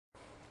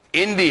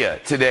India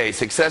today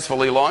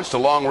successfully launched a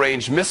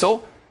long-range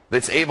missile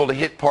that's able to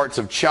hit parts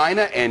of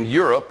China and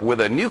Europe with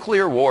a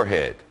nuclear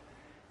warhead.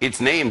 It's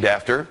named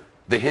after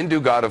the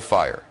Hindu god of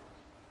fire.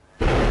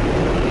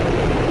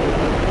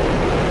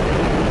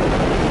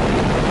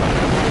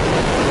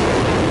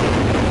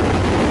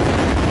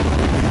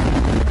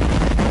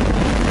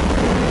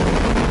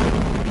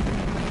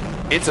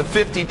 It's a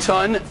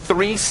 50-ton,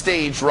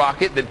 three-stage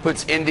rocket that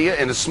puts India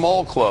in a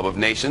small club of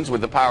nations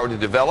with the power to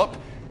develop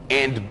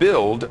and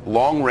build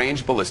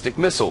long-range ballistic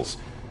missiles.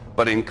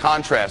 But in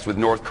contrast with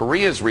North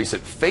Korea's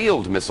recent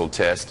failed missile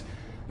test,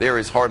 there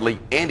is hardly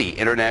any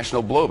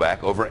international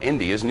blowback over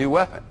India's new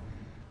weapon.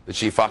 The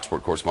chief Fox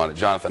Sports correspondent,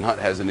 Jonathan Hunt,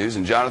 has the news.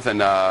 And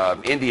Jonathan,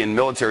 Indian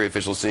military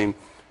officials seem,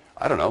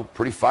 I don't know,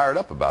 pretty fired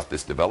up about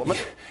this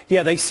development.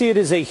 Yeah, they see it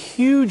as a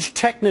huge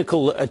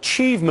technical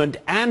achievement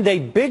and a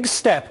big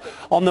step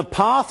on the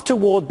path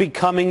toward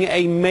becoming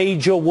a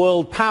major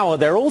world power.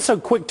 They're also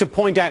quick to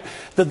point out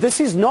that this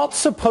is not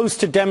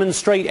supposed to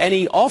demonstrate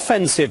any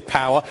offensive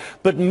power,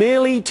 but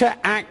merely to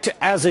act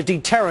as a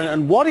deterrent.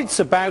 And what it's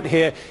about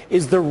here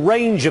is the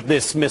range of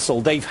this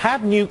missile. They've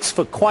had nukes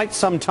for quite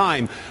some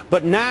time,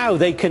 but now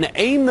they can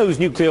aim those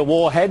nuclear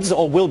warheads,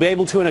 or will be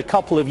able to in a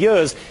couple of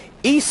years,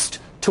 east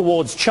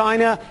towards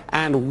China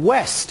and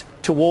west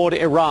toward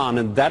Iran,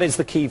 and that is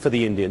the key for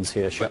the Indians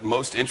here. But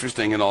most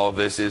interesting in all of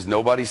this is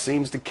nobody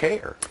seems to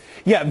care.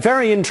 Yeah,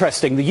 very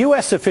interesting. The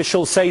U.S.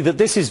 officials say that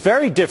this is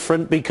very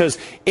different because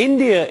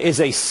India is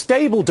a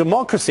stable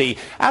democracy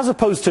as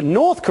opposed to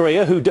North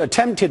Korea, who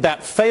attempted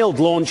that failed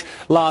launch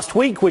last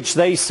week, which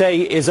they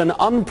say is an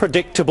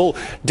unpredictable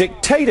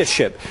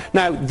dictatorship.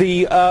 Now,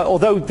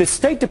 although the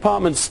State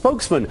Department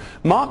spokesman,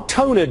 Mark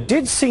Toner,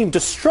 did seem to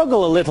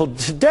struggle a little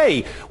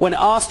today when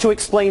asked to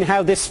explain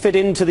how this fit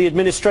into the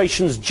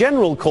administration's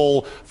general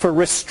call for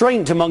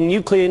restraint among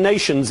nuclear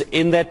nations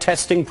in their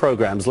testing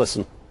programs.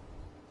 Listen.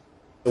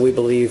 We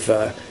believe,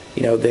 they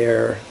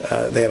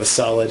have a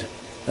solid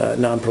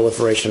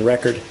non-proliferation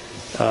record,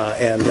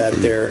 and that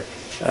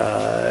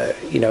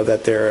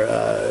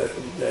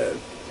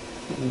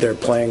they're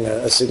playing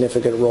a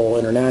significant role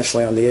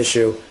internationally on the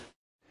issue.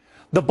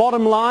 The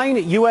bottom line,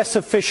 U.S.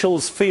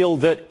 officials feel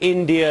that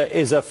India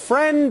is a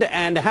friend,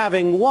 and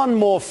having one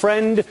more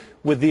friend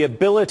with the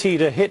ability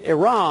to hit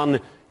Iran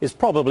is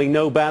probably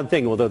no bad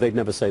thing, although they'd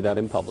never say that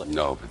in public.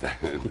 No, but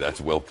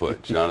that's well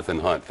put.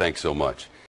 Jonathan Hunt, thanks so much.